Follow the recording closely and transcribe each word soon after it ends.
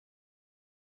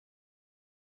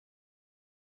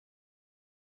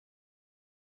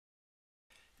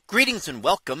Greetings and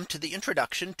welcome to the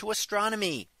introduction to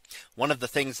astronomy. One of the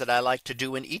things that I like to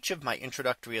do in each of my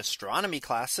introductory astronomy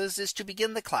classes is to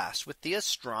begin the class with the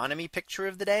astronomy picture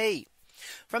of the day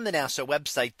from the NASA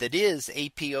website, that is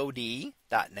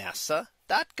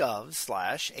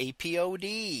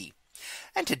apod.nasa.gov/apod.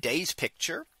 And today's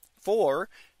picture for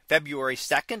February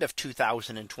 2nd of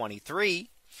 2023.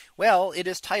 Well, it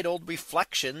is titled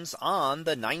Reflections on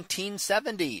the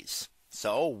 1970s.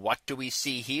 So what do we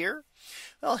see here?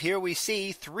 Well, here we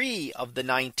see three of the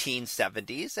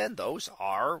 1970s, and those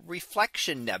are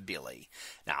reflection nebulae.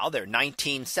 Now they're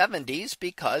 1970s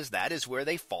because that is where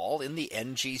they fall in the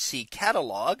NGC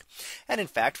catalog. And in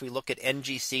fact, we look at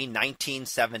NGC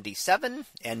 1977,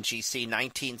 NGC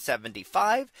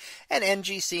 1975, and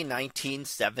NGC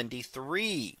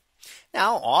 1973.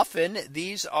 Now, often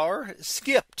these are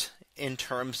skipped in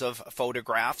terms of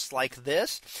photographs like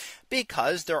this,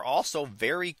 because they're also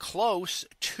very close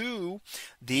to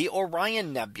the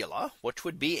Orion Nebula, which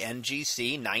would be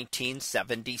NGC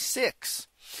 1976.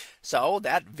 So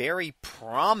that very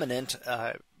prominent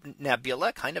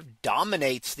nebula kind of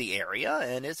dominates the area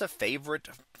and is a favorite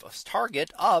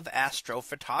target of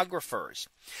astrophotographers.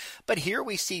 But here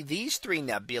we see these three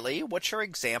nebulae, which are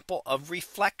example of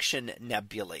reflection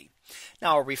nebulae.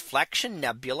 Now, a reflection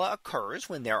nebula occurs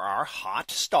when there are hot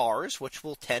stars, which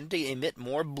will tend to emit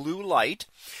more blue light,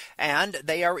 and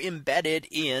they are embedded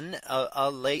in a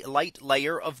light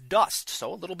layer of dust.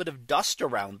 So a little bit of dust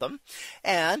around them,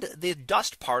 and the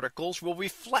dust particles will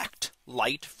reflect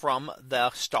light from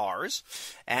the stars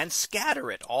and scatter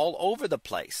it all over the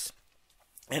place.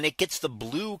 And it gets the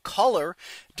blue color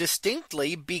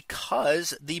distinctly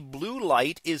because the blue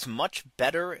light is much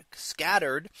better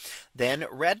scattered than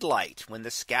red light. When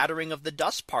the scattering of the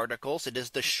dust particles, it is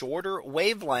the shorter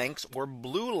wavelengths or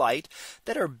blue light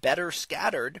that are better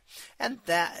scattered. And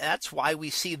that's why we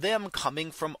see them coming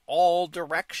from all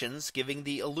directions, giving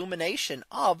the illumination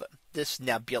of this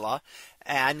nebula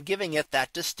and giving it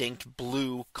that distinct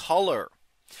blue color.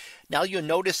 Now you'll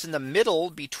notice in the middle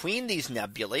between these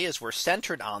nebulae, as we're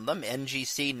centered on them,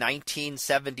 NGC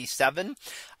 1977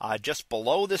 just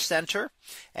below the center,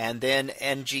 and then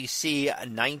NGC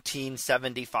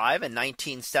 1975 and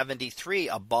 1973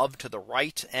 above to the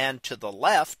right and to the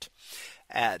left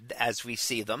as we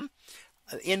see them.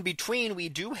 In between, we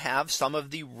do have some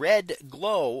of the red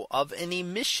glow of an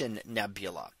emission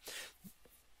nebula.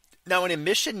 Now, an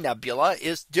emission nebula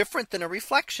is different than a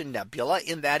reflection nebula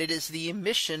in that it is the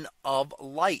emission of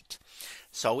light.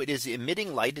 So it is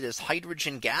emitting light. It is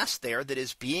hydrogen gas there that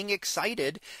is being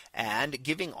excited and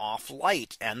giving off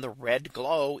light. And the red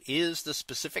glow is the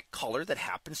specific color that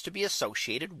happens to be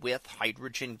associated with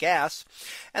hydrogen gas,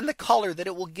 and the color that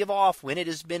it will give off when it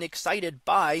has been excited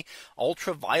by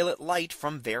ultraviolet light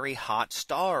from very hot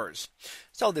stars.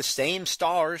 So the same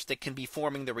stars that can be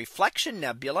forming the reflection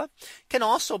nebula can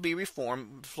also be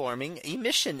forming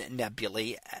emission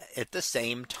nebulae at the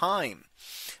same time.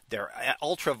 Their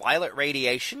ultraviolet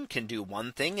radiation can do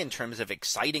one thing in terms of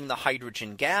exciting the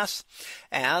hydrogen gas,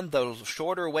 and the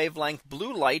shorter wavelength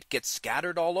blue light gets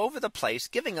scattered all over the place,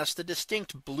 giving us the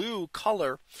distinct blue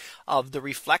color of the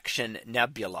reflection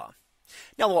nebula.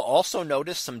 Now we'll also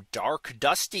notice some dark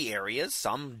dusty areas,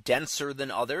 some denser than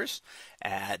others,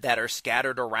 that are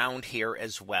scattered around here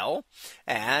as well.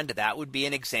 And that would be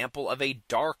an example of a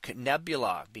dark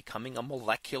nebula becoming a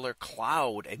molecular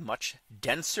cloud, a much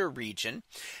denser region,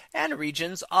 and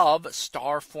regions of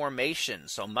star formation.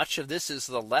 So much of this is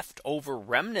the leftover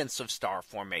remnants of star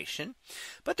formation,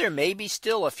 but there may be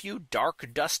still a few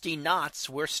dark dusty knots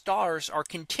where stars are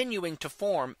continuing to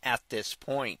form at this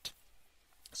point.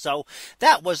 So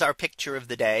that was our picture of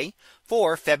the day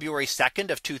for February 2nd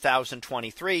of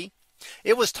 2023.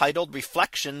 It was titled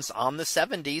Reflections on the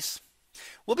 70s.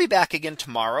 We'll be back again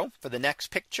tomorrow for the next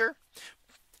picture.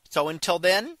 So until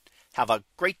then, have a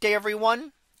great day,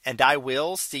 everyone, and I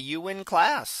will see you in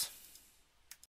class.